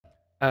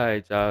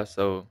Alright, y'all.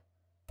 So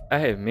I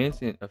had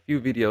mentioned a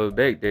few videos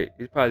back that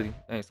it's probably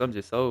ain't some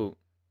just sold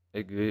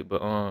they good,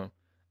 but I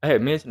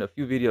had mentioned a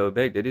few videos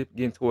back that it's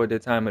getting toward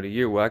that time of the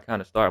year where I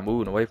kind of start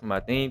moving away from my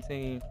theme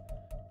team.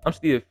 I'm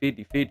still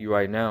 50-50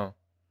 right now,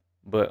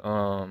 but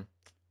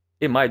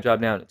it might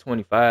drop down to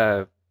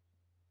 25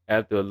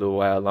 after a little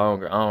while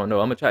longer. I don't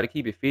know. I'm gonna try to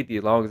keep it 50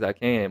 as long as I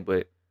can,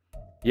 but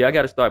yeah, I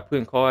got to start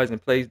putting cards in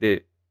place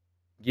that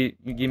give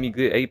me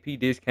good AP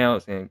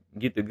discounts and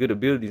get the good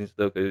abilities and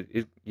stuff. Cause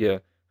it's yeah,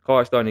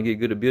 cards starting to get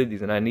good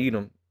abilities and I need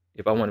them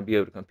if I want to be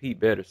able to compete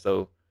better.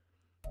 So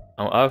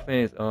on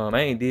offense, I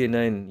ain't did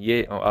nothing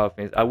yet on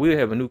offense. I will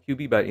have a new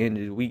QB by the end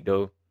of this week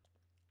though.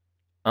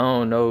 I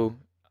don't know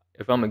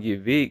if I'm gonna get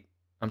Vic.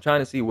 I'm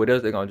trying to see what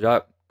else they're gonna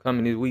drop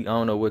coming this week. I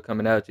don't know what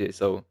coming out yet,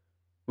 so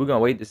we're gonna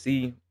wait to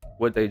see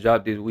what they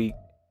drop this week.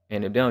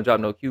 And if they don't drop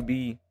no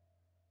QB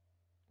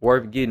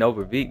worth getting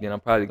over Vic, then I'm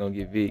probably gonna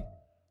get Vic.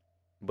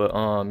 But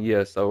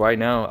yeah, so right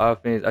now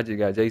offense, I just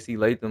got JC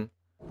Latham,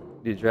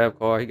 this draft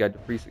card. He got the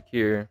free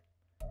secure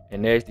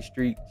and nasty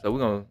streak. So we're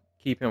gonna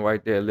keep him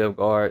right there, left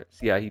guard,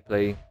 see how he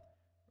play.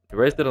 The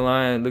rest of the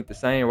line look the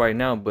same right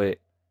now, but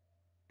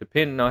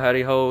depending on how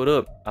they hold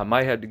up, I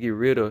might have to get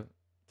rid of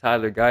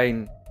Tyler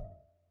Guyton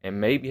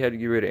and maybe have to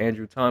get rid of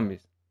Andrew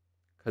Thomas.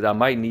 Cause I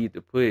might need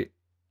to put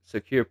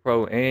Secure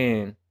Pro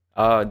and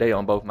All Day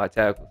on both my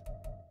tackles.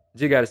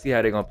 Just gotta see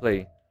how they gonna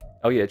play.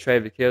 Oh yeah,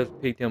 Travis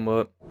Kelce picked him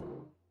up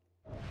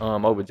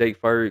over Jake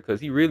Furry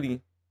because he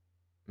really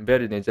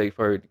better than Jake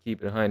Furry to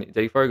keep it 100.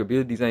 Jake Furry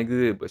abilities ain't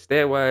good, but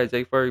stat wise,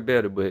 Jake Furry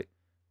better. But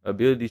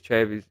abilities,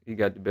 Travis, he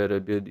got the better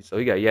abilities. So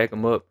he got Yak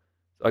 'em up.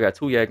 So I got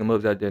two Yak 'em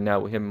ups out there now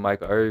with him and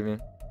Michael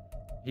Irvin.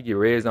 He get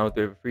red zone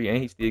threat for free, and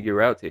he still get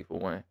route tech for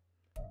one.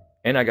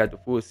 And I got the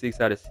full 6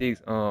 out of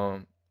 6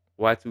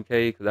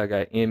 Y2K because I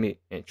got Emmett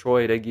and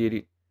Troy. They get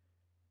it.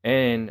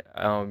 And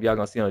y'all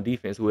gonna see on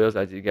defense who else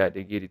I just got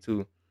to get it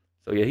too.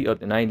 So yeah, he up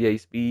to 98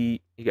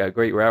 speed. He got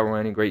great route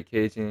running, great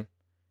catching,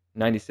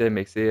 97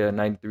 excel,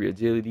 93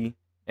 agility,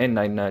 and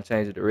 99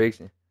 change of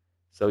direction.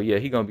 So yeah,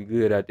 he gonna be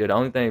good out there. The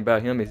only thing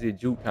about him is his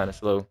juke kind of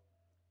slow.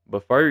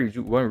 But Furry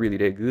juke wasn't really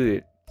that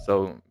good.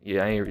 So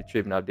yeah, I ain't really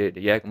tripping out there.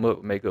 The yak him up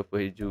would make up for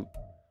his juke.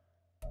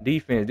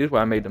 Defense, this is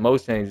why I made the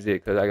most changes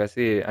it, cause like I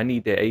said, I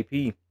need that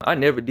AP. I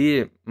never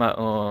did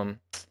my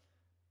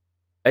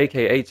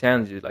AKA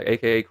challenges, like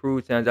AKA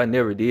crew challenges. I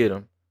never did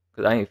them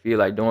because I ain't feel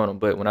like doing them.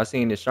 But when I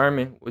seen this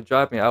Sherman was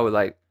dropping, I was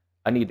like,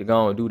 I need to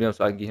go and do them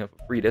so I can get him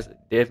for free. That's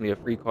definitely a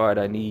free card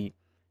I need.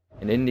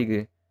 And then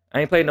nigga,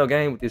 I ain't played no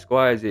game with this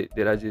squad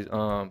that I just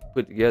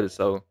put together.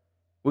 So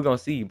we're gonna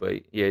see.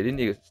 But yeah, this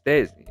nigga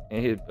stats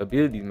and his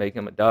abilities make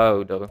him a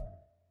dog though.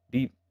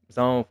 Deep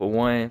zone for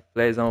 1,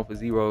 flat zone for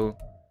 0.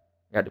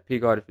 Got the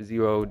pick artist for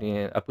 0.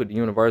 Then I put the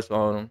universal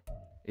on him.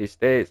 His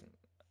stats,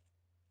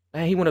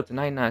 man, he went up to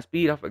 99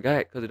 speed. I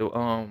forgot because of the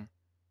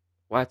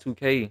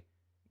Y2K.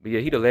 But yeah,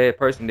 he the last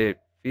person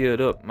that filled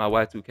up my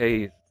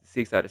Y2Ks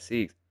 6 out of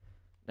 6.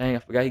 Dang, I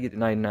forgot he get to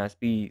 99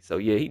 speed. So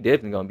yeah, he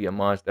definitely gonna be a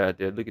monster out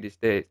there. Look at his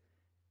stats.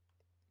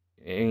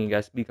 Ain't got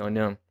to speak on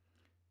them.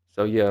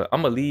 So yeah,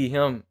 I'm gonna lead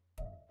him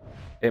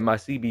at my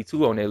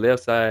CB2 on that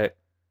left side.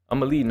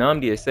 I'm gonna lead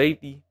Namdi at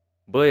safety,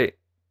 but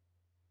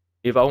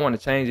if I want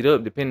to change it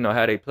up, depending on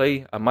how they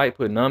play, I might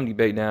put Namdi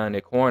back down in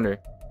that corner,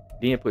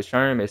 then put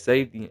Sherm at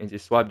safety and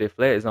just swap that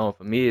flat zone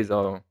for mid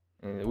zone.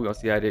 And we're gonna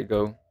see how that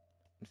go.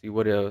 Let's see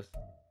what else.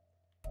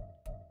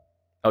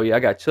 Oh yeah, I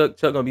got Chuck.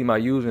 Chuck gonna be my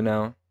user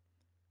now.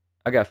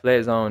 I got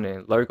flat zone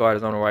and lurk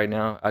artist on him right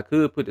now. I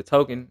could put the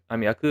token. I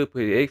mean, I could put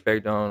the X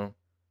Factor on him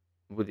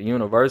with the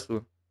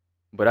universal,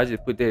 but I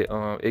just put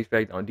that X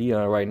Factor on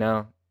Dion right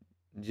now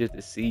just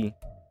to see.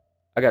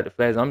 I got the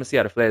flat zone. I'm gonna see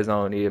how the flat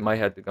zone is. Might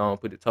have to go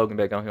and put the token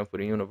back on him for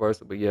the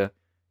universal, but yeah,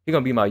 he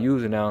gonna be my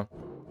user now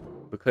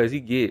because he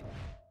get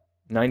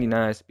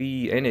 99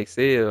 speed and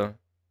excel,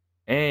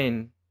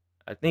 and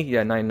I think he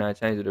got 99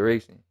 change of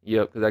direction.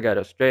 Yep, because I got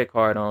a strat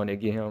card on that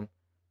get him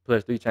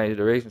 +3 change of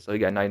direction, so he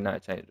got 99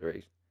 change of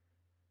direction.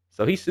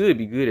 So he should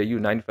be good at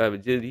U95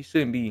 agility. He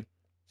shouldn't be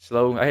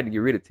slow. I had to get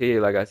rid of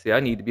Ted. Like I said, I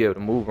need to be able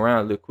to move around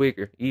a little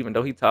quicker. Even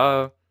though he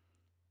tall,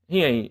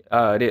 he ain't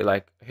that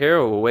like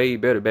Harold was way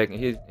better back in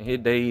his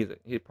days,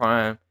 his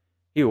prime.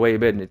 He was way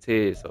better than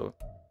Ted. So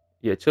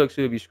yeah, Chuck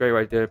should be straight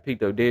right there.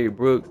 Picked up Derrick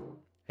Brooks.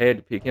 Had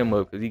to pick him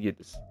up because he get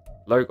this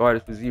lurk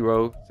artist for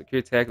 0,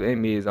 secure tackle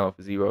and mid zone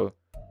for 0.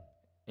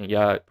 And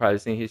y'all probably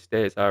seen his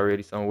stats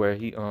already somewhere.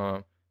 He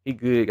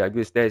good, got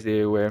good stats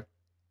everywhere.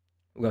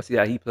 We're gonna see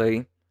how he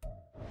play.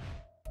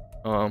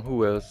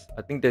 Who else?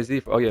 I think that's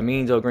it for. Oh yeah,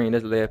 Mean Joe Green.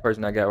 That's the last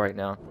person I got right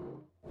now.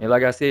 And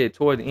like I said,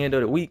 toward the end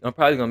of the week, I'm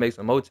probably gonna make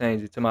some more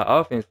changes to my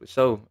offense for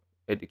sure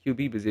at the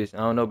QB position.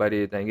 I don't know about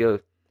anything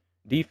else.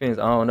 Defense,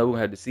 I don't know. We'll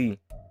have to see.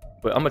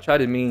 But I'm gonna try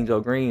to Mean Joe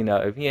Green now.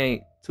 If he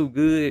ain't too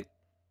good,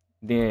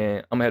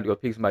 then I'm gonna have to go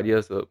pick somebody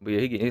else up. But yeah,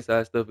 he get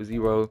inside stuff for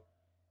 0,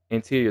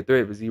 interior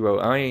threat for 0.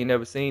 I ain't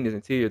never seen this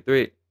interior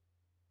threat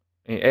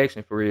in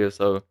action for real.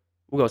 So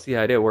we're gonna see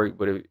how that works.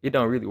 But if it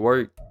don't really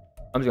work,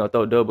 I'm just gonna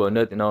throw double or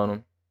nothing on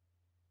him.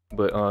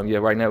 But yeah,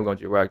 right now we're gonna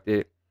just rock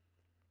that.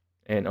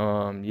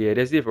 And yeah,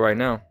 that's it for right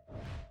now.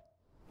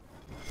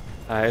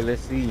 Alright,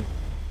 let's see.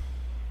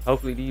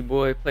 Hopefully these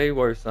boys play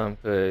worse something,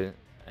 cause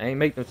I ain't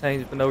make them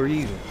changes for no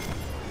reason.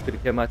 Could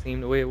have kept my team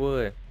the way it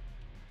was.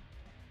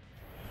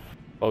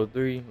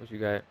 4-3. What you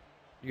got?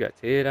 You got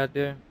Ted out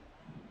there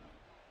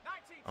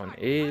on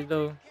the edge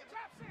though.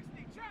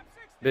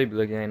 Baby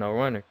looking ain't no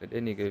runner, cause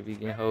that nigga be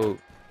getting hold.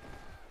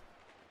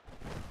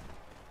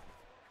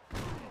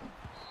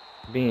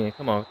 Ben,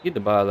 come on, get the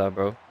ball out,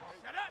 bro.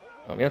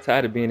 I'm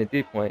tired of being at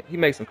this point. He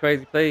makes some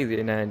crazy plays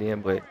every now and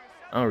then, but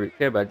I don't really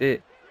care about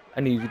that. I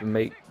need you to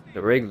make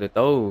the regular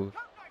throws.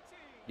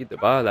 Get the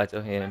ball out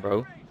your hand,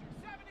 bro.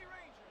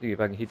 See if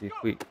I can hit this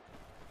quick.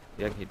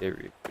 Yeah, I can hit that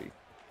real quick.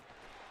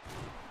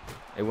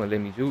 They wouldn't let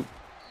me juke.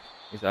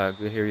 It's all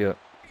good. Hurry up.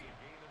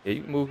 Yeah,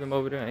 you can move him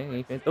over there. I ain't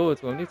even finna throw it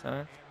to him this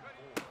time.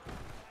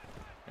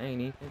 I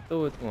ain't even finna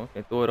throw it to him. I'm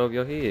finna throw it over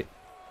your head.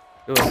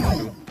 Go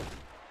ahead,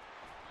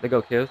 let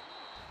go, Kels.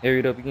 Hurry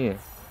it up again.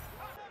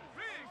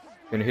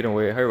 Gonna hit him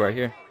where it hurt right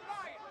here.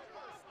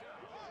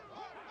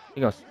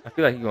 I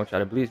feel like he's gonna try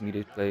to blitz me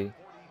this play.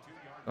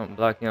 Don't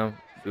block him,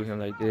 do him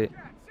like that.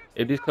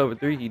 If this cover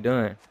 3, he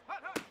done.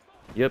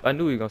 Yep, I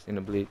knew he was gonna send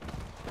a blitz.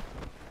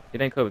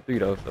 It ain't cover 3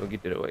 though, so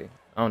get that away.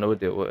 I don't know what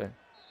that was.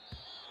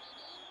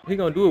 He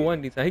gonna do it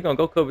one time. He gonna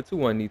go cover 2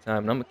 one time,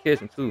 and I'm gonna catch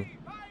him too.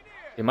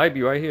 It might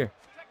be right here.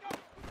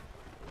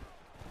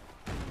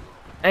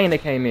 Ain't they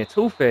came in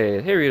too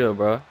fast. Hurry it up,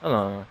 bro.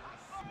 Hold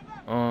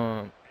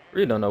on.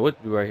 Really don't know what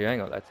to do right here. I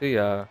ain't gonna lie to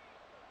y'all.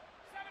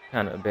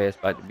 Kind of a bad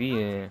spot to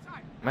be in.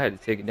 Might have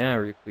to take it down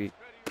real quick.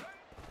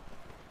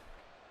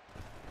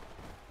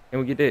 Can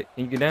we get that?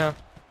 Can you get down?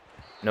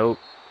 Nope.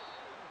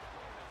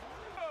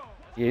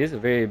 Yeah, it's a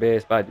very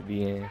bad spot to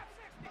be in.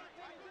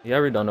 Yeah, I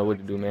really don't know what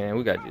to do, man.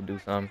 We got to do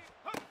something.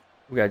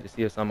 We got to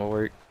see if something will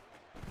work.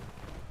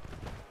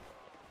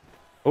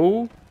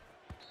 Oh.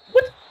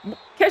 What?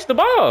 Catch the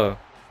ball.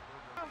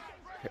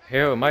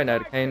 Harold might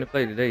not have came to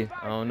play today.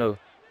 I don't know.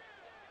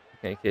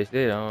 Can't catch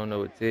that. I don't know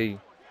what to tell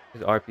you.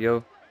 It's RPO,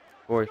 of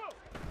course.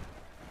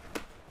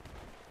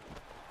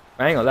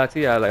 I ain't gonna lie to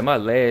y'all. Like, my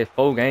last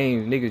 4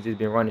 games, niggas just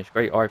been running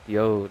straight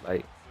RPO.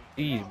 Like,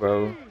 jeez,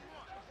 bro.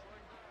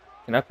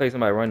 Can I play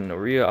somebody running a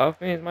real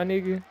offense, my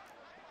nigga?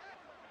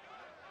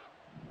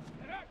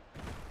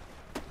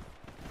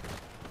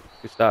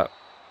 Good stop.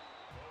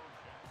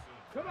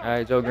 All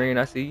right, Joe Green,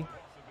 I see you.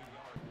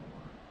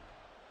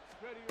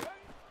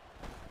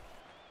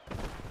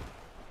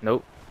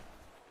 Nope.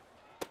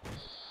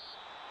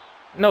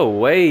 No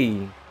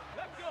way.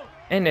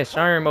 And that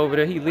Sherm over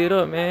there, he lit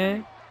up,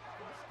 man.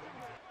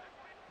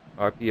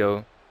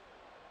 RPO.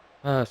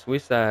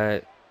 Switch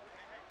side.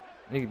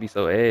 Nigga be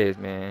so ass,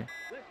 man.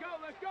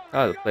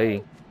 Call the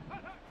play.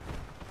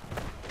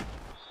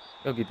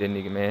 Go get that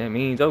nigga, man.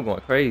 Me and Joe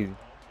going crazy.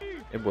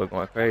 That boy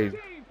going crazy.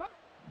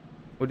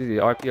 What is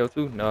it, RPO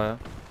too? Nah.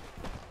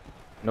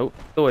 Nope.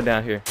 Throw it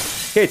down here.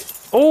 Catch.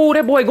 Oh,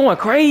 that boy going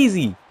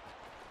crazy.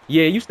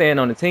 Yeah, you stand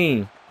on the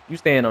team. You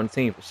stand on the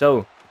team for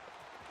sure.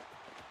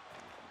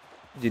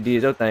 You just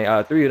did your thing.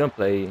 All 3 of them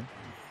played.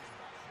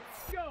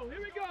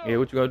 Yeah,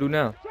 what you gonna do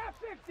now?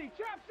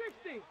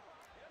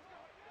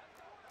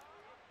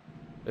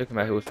 They come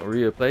out here with some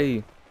real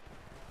plays.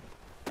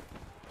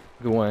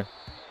 Good one.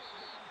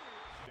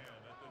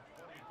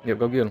 Yep,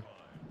 go get him.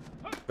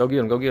 Go get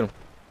him. Go get him.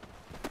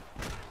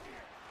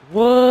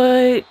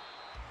 What?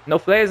 No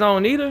flat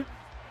zone either?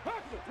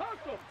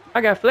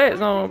 I got flat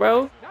zone,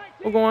 bro.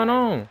 What's going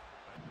on?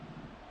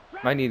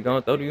 Might need to go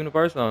and throw the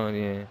universal on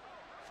in.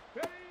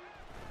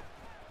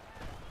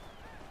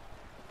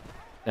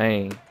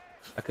 Dang.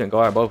 I couldn't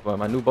guard both of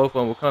them. I knew both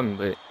of them were coming,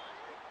 but.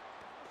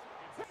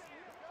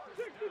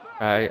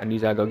 Alright, I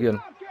need y'all to go get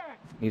him.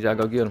 Need y'all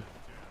to go get him.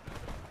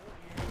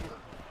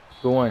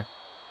 Go on.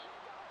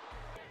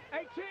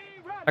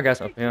 I got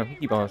something for him. He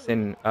keep on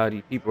sending all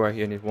these people right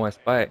here in this one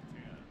spot.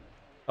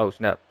 Oh,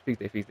 snap. Fix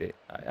that.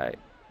 Alright.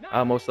 I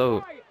almost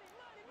sold.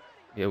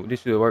 Yeah,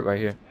 this should work right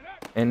here.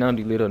 And none of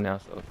these little now,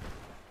 so.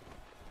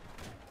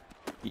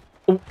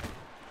 Ooh.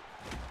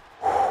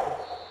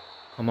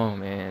 Come on,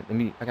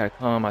 man. I gotta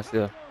calm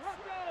myself.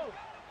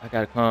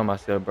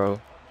 Bro.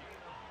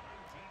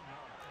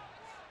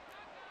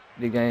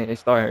 The game is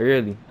starting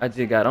early. I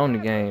just got on the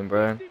game,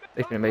 bro.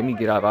 They finna make me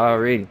get up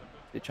already.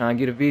 They're trying to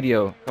get a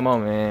video. Come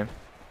on, man.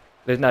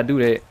 Let's not do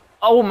that.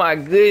 Oh my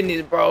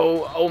goodness,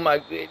 bro. Oh my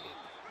goodness.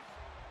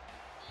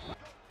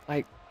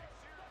 Like,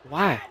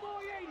 why?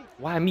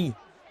 Why me?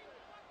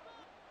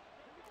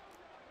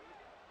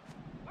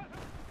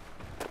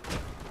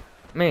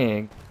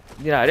 Man,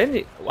 yeah, I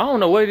don't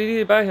know what it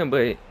is about him,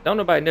 but don't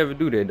nobody never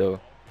do that though.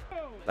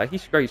 Like,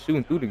 he's straight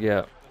shooting through the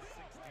gap.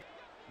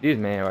 This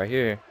man right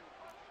here,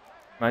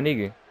 my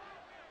nigga,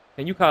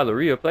 can you call a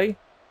real play,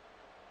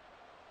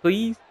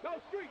 please?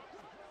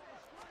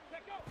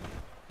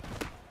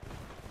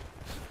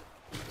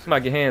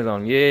 Somebody get hands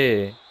on him.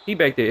 Yeah, he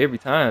back there every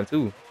time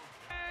too.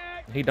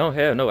 He don't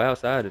have no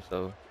outsiders,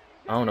 so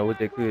I don't know what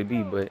that could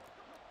be, but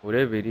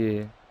whatever it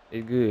is,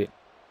 it's good.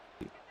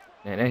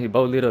 And then he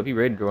both lit up. He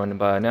ready to run the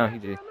ball now.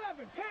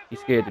 He's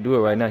scared to do it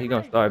right now. He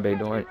gonna start back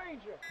doing it.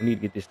 We need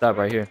to get this stop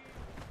right here.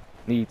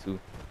 Need to.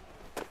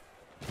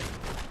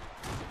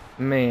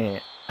 Man,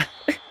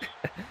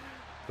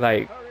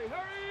 like,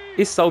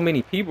 it's so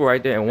many people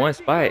right there in one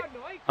spot.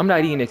 I'm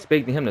not even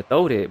expecting him to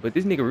throw that, but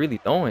this nigga really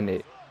throwing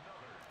it.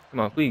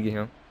 Come on, please get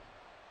him.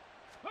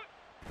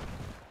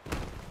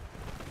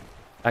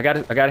 I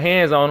got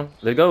hands on him.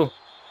 Let's go.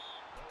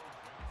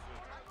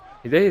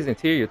 Is that his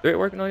interior threat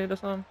working on it or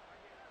something?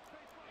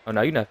 Oh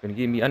no, you're not finna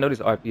get me. I know this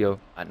RPO.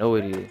 I know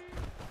it is.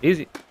 Is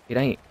it? It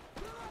ain't.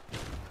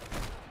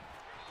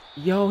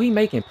 Yo, he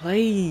making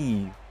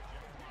plays.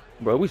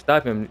 Bro, we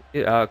stop him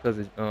because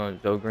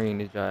of Joe Green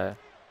this drive.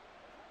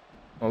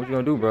 What you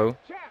gonna do, bro?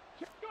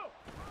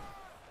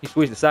 He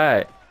switched the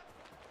side.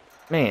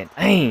 Man,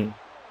 dang.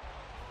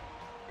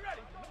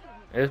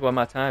 That's why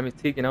my time is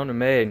ticking on the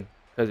Madden.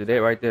 Because of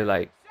that right there.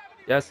 Like,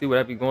 y'all see what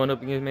I be going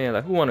up against, man?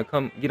 Like, who want to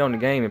come get on the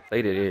game and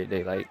play that every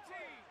day? Like,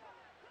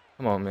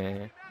 come on,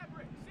 man.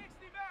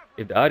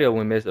 If the audio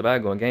wouldn't mess up,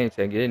 I'd go on game check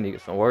and get that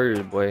nigga some words,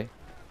 boy.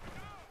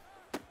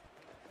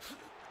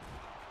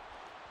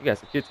 You got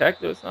secure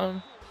tackle or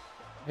something?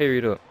 Hurry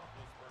it up.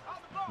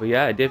 But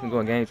yeah, I definitely go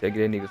on game check and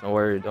get that nigga some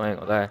words. Though, I ain't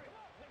gonna lie.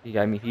 He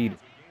got me heated.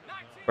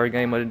 First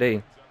game of the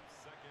day.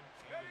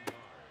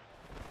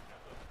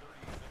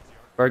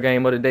 First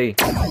game of the day.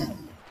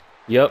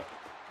 Yep.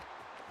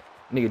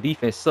 Nigga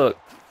defense suck.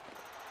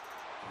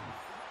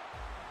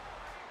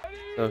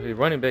 So his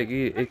running back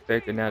is X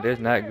Factor now. That's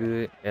not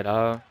good at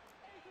all.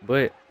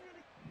 But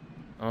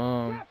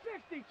I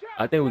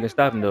think we can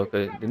stop him though,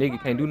 cause the nigga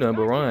can't do nothing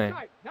but run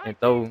and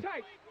throw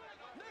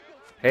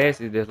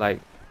passes that's like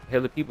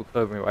hella people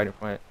covering right in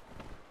front.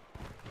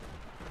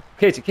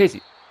 Catch it, catch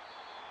it.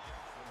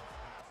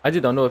 I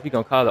just don't know if he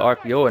gonna call the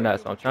RPO or not,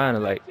 so I'm trying to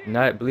like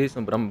not blitz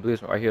him, but I'm gonna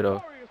blitz him right here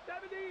though.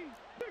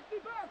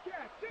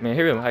 Man,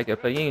 hear him hike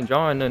that play. You ain't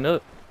drawing nothing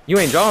up. You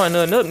ain't drawing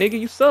nothing up, nigga.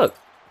 You suck.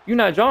 You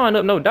not drawing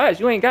up no dots.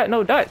 You ain't got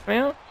no dots,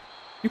 fam.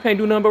 You can't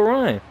do nothing but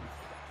run.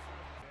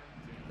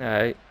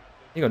 Alright.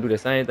 He gonna do the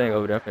same thing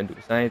over there. I'm finna do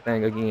the same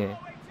thing again.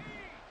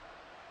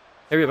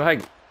 Hurry up, hike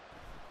it.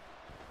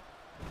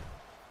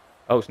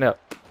 Oh, snap.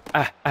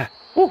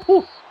 Woo,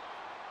 woo.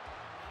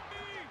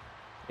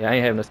 Yeah, I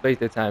ain't having no space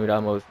that time. It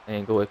almost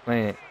ain't go as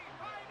planned.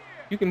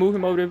 You can move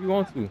him over there if you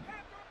want to.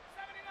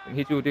 And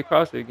hit you with the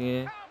crosser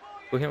again.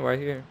 Put him right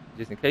here,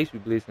 just in case you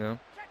blitz him.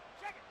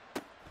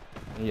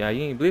 And yeah,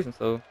 you ain't blitzing,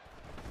 so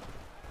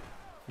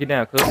get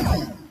down, cuz.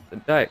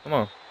 Come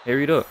on,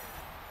 hurry it up.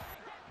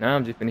 Now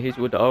I'm just finna hit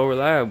you with the old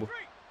reliable.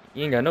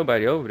 You ain't got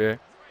nobody over there.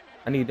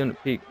 I need them to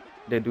pick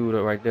that dude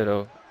up right there,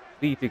 though.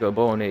 Please pick up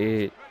ball on the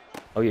edge.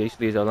 Oh, yeah, he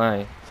slides your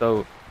line.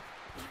 So,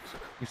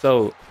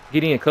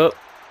 get in, Cup.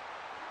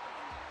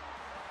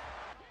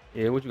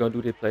 Yeah, what you gonna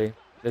do this play?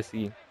 Let's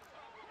see.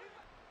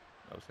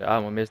 I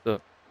almost messed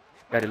up.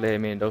 Got it last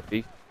man, though.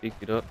 Fix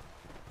it up.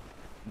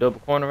 Double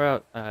corner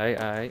out.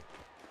 Alright.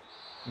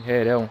 You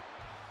had that one.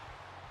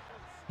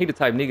 He the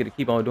type nigga to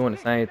keep on doing the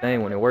same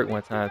thing when it worked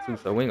one time, too,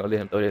 so we ain't gonna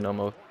let him throw that no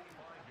more.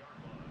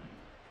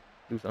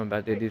 Do something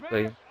about that this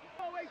play.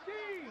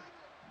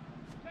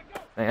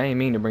 Man, I ain't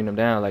mean to bring them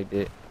down like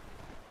that.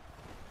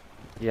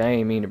 Yeah, I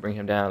ain't mean to bring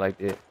him down like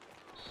that.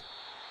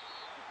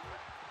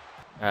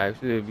 Alright,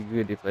 should be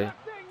good this play.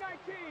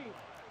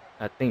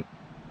 I think.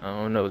 I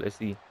don't know. Let's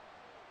see.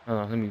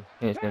 Let me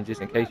pinch them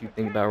just in case you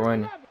think about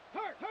running.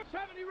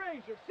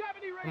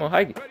 Come on,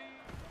 hike it.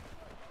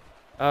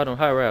 Out on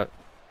high route.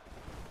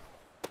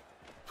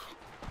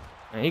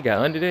 Man, he got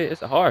under that.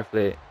 It's a hard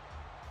flat.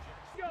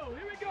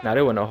 Nah,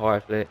 there wasn't no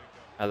hard flat.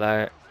 I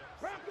lied.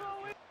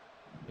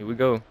 Here we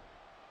go.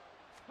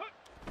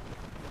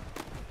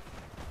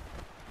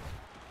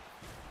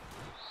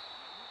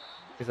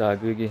 It's all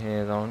good. Get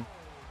hands on him.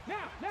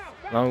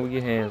 As long as we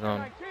get hands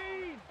on him.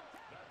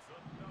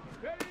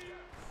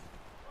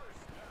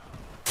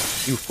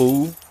 You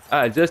fool.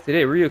 I adjusted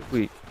it real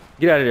quick.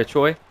 Get out of there,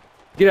 Troy.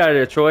 Get out of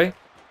there, Troy.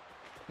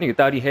 Nigga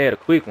thought he had a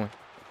quick one.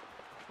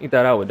 He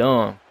thought I was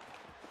dumb.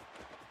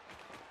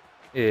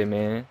 Yeah,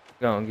 man.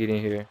 Go on, get in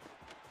here.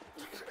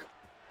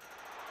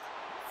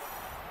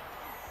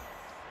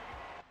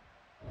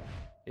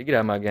 Yeah, get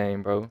out of my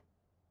game, bro.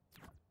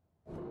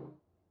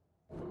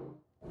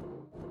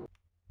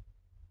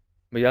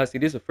 But y'all see,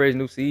 this is a fresh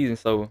new season,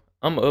 so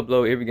I'm going to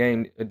upload every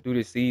game through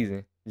this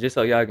season just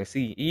so y'all can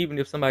see. Even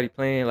if somebody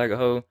playing like a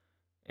hoe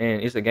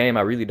and it's a game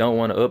I really don't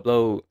want to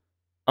upload,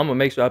 I'm going to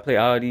make sure I play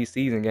all these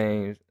season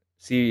games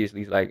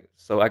seriously, like,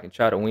 so I can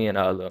try to win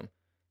all of them.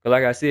 Because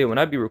like I said, when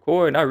I be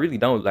recording, I really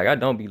don't, like, I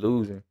don't be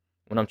losing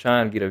when I'm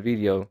trying to get a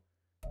video.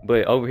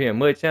 But over here in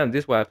Mud Champ,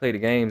 this is why I play the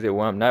games that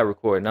where I'm not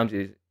recording. I'm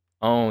just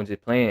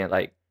just playing,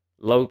 like,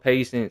 low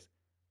patience.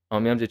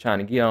 I'm just trying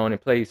to get on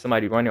and play.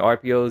 Somebody running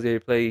RPOs every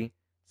play.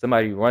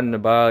 Somebody running the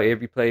ball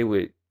every play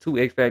with 2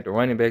 X Factor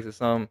running backs or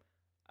something.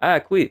 I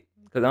quit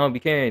because I don't be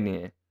carrying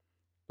in.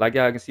 Like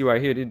y'all can see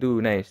right here, this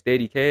dude named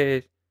Steady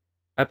Cash.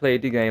 I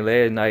played this game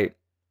last night.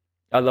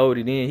 I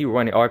loaded in. He was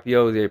running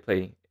RPOs every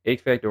play.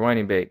 X Factor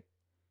running back.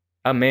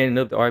 I'm manning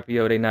up the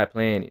RPO. They not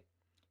playing it.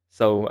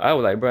 So I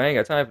was like, bro, I ain't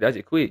got time for that. I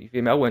just quit. You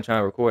feel me? I wasn't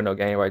trying to record no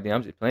game right then.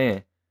 I'm just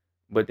playing.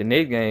 But the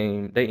next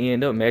game, they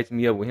end up matching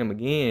me up with him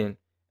again.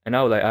 And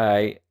I was like, all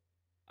right,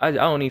 I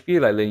don't even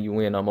feel like letting you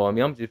win no more. I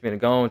mean, I'm just finna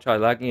go on, try to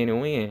lock in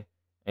and win,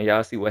 and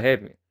y'all see what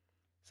happens.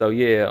 So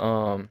yeah,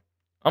 I'm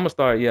gonna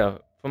start. Yeah,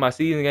 for my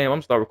season game, I'm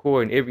gonna start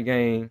recording every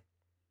game,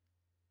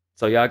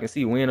 so y'all can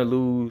see win or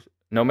lose.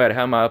 No matter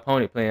how my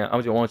opponent playing, I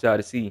just want y'all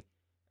to see.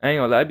 I ain't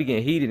gonna lie, I be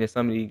getting heated in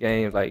some of these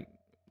games, like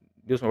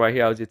this one right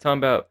here. I was just talking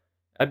about.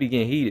 I be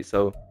getting heated,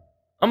 so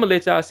I'm gonna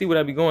let y'all see what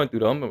I be going through.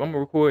 Though I'm gonna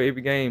record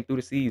every game through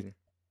the season.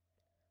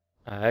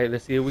 All right,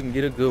 let's see if we can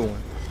get a good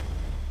one.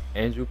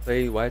 Andrew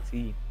played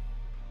YT.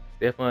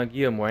 Stephon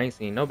Gilmore. I ain't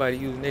seen nobody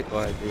using that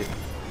card yet.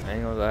 I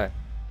ain't gonna lie.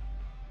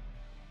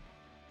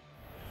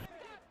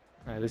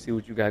 All right, let's see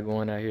what you got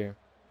going out here.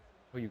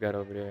 What you got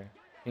over there?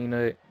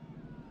 Peanut,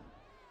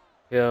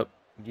 Help,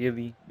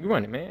 Gilly. You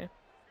running, man.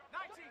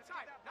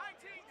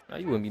 Now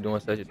you wouldn't be doing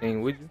such a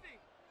thing, would you?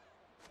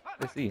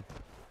 Let's see.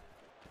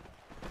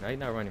 Now you're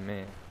not running,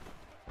 man.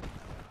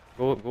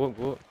 Go up, go up,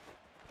 go up.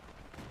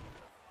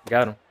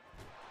 Got him.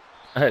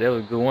 All right, that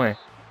was a good one.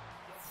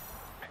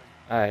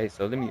 All right,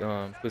 so let me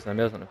put something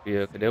else on the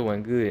field because that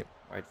wasn't good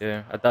right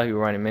there. I thought he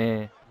was running,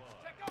 man.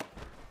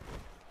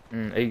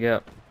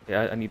 A-gap.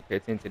 Yeah, I need to pay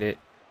attention to that.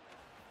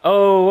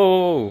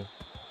 Oh!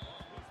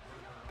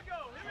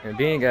 And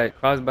then got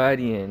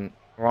crossbody and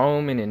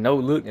roaming and no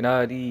look and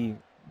all these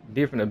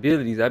different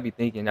abilities. I be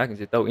thinking I can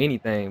just throw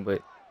anything,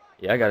 but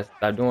yeah, I gotta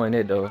stop doing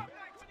that though.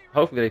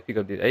 Hopefully they pick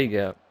up this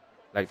A-gap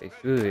like they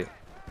should.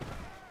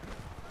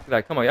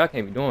 Like, come on, y'all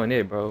can't be doing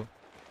that, bro.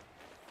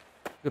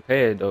 Good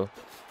pass though.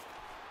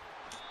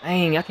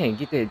 Dang, I can't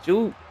get that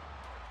juke.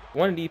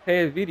 One of these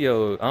past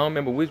videos, I don't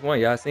remember which one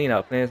y'all seen. I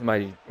was playing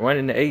somebody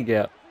running the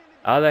A-gap.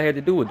 All I had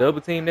to do was double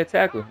team that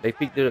tackle. They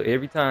picked it up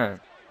every time.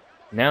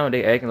 Now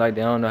they acting like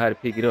they don't know how to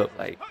pick it up.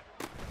 Like,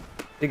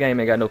 this game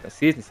ain't got no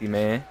consistency,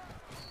 man.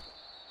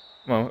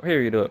 Come on,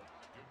 hurry it up.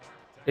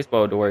 It's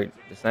supposed to work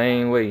the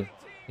same way.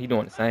 He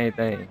doing the same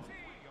thing.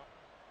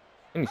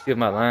 Let me shift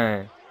my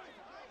line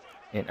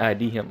and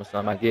ID him or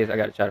something. I guess I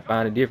got to try to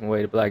find a different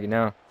way to block it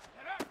now.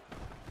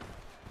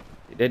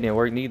 That didn't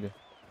work neither.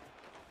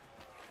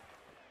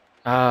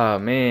 Ah,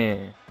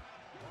 man.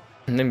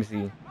 Let me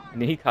see.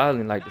 And then he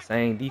calling like the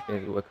same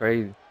defense. It was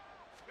crazy.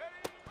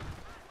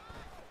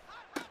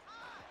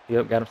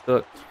 Yep, got him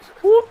stuck.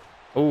 Whoop.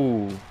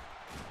 Ooh.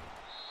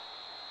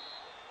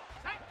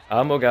 I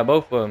almost got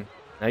both of them.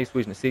 Now he's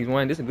switching to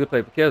 6-1. This is a good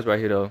play for Kels right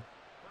here, though.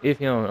 If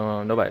he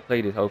don't, nobody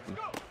play this, hopefully.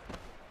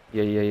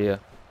 Yeah.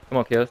 Come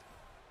on, Kels.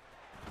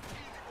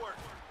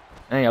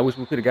 Dang, I wish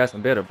we could have got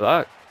some better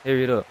block.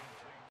 Hurry it up.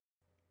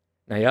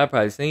 Now, y'all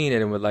probably seen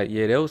it and was like,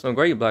 yeah, that was some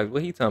great blocks.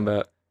 What he talking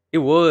about? It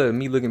was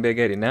me looking back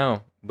at it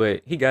now.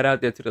 But he got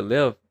out there to the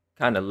left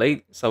kind of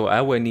late, so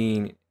I wasn't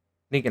even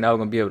thinking I was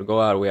going to be able to go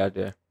all the way out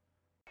there.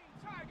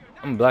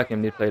 I'm blocking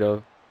him this play,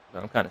 though. So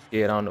I'm kind of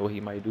scared. I don't know what he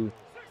might do.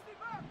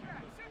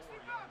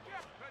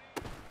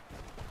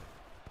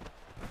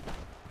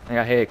 I think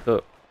I had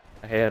Cup.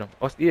 I had him.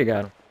 Oh, still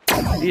got him.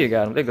 Still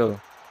got him. Let go.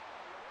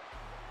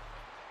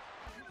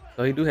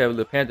 So he do have a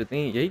little Panther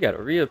thing. Yeah, he got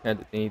a real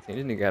Panther thing team.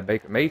 This nigga got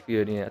Baker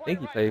Mayfield in. I think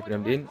he played for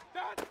them, didn't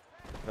he?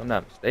 If I'm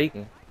not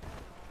mistaken.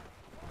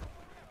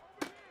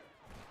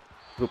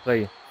 Good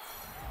play.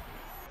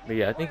 But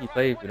yeah, I think he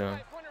played for them.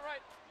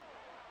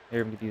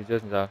 Here, get these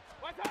adjustments off.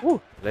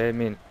 Woo! Last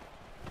minute.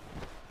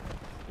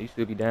 He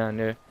should be down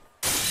there.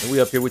 And we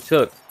up here with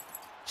Chuck.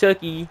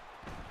 Chucky.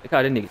 They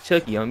call that nigga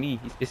Chucky on me.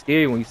 It's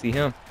scary when you see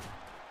him.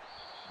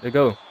 There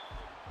go.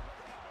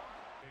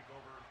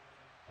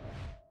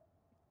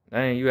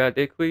 Dang, you out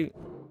there quick?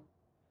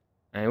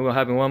 And we're gonna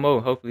hop in one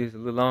more. Hopefully it's a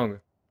little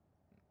longer.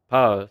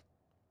 Pause.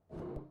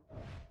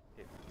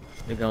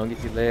 They're gonna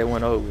get this last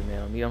one over with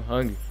now. Me, I'm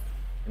hungry.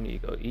 I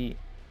need to go eat.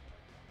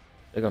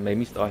 They're gonna make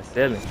me start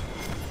selling.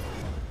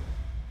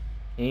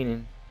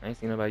 Keenan. I ain't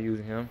seen nobody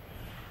using him.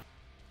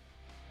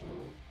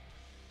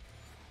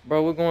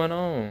 Bro, what going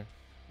on?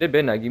 They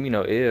better not give me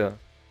no L.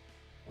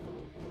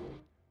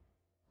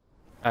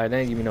 Alright, they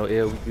ain't give me no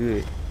L. We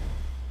good.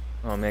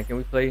 Oh man, can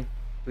we play?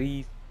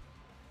 Please?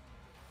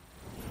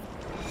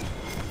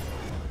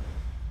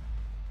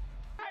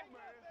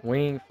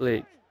 Wing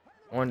flex.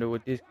 Wonder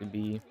what this could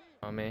be.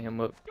 Oh man, him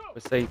up for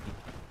safety.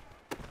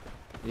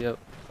 Yep,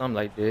 something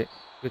like that.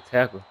 Good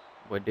tackle.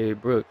 But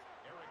Derrick Brooks.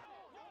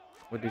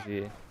 What this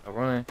is? A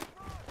run?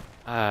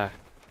 Ah.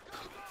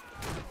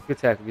 Good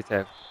tackle, good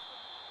tackle.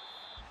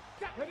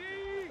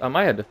 I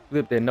might have to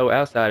flip that no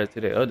outsider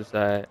to the other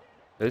side.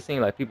 But it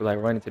seems like people like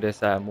running to that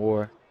side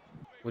more.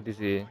 What this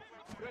is?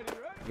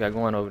 You got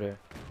going over there.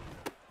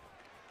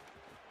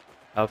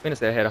 I was finna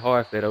say I had a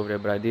hard flat over there,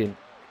 but I didn't.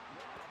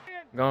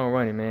 Go on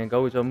running, man.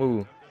 Go with your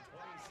move.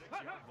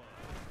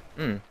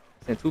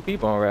 Sent 2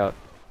 people on route.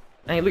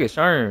 Dang, look at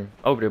Sherm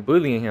over there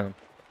bullying him.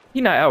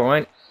 He not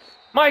outrunning.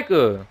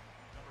 Micah!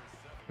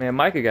 Man,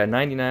 Micah got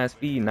 99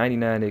 speed,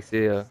 99 XL.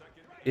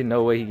 There's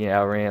no way he can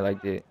outran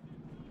like that.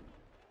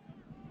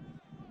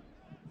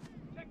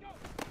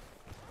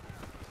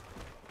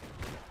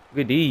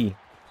 Good D.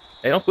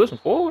 Hey, don't push him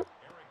forward.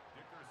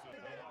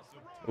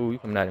 Ooh, you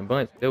coming out in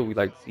bunch. That's what we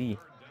like to see.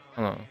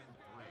 Hold on.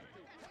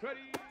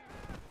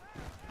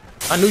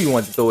 I knew you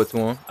wanted to throw it to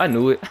him. I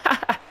knew it.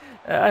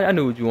 I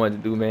knew what you wanted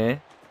to do,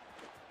 man.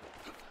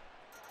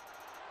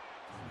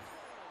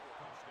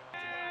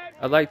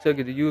 I like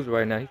Tucker to use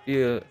right now.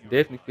 He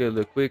definitely feel a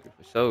little quicker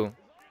for sure.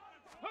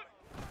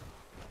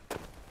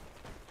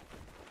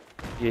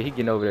 Yeah, he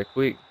getting over there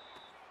quick.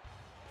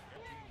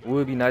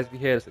 Would be nice if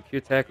he had a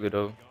secure tackler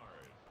though.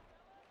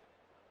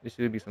 This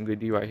should be some good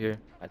D right here.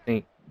 I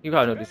think he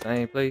probably know the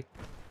same play.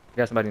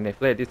 Got somebody in that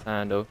flat this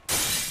time though.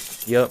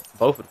 Yep,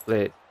 both of the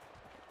flats.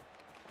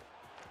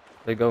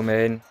 Let's go,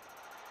 Madden.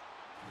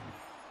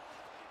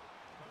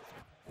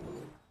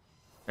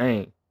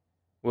 Dang.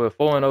 Well,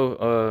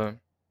 4-0.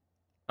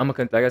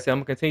 Like I said, I'm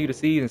gonna continue the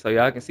season so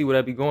y'all can see what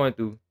I be going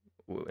through.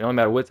 It don't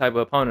matter what type of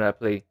opponent I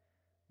play.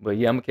 But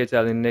yeah, I'm gonna catch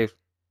y'all in the next.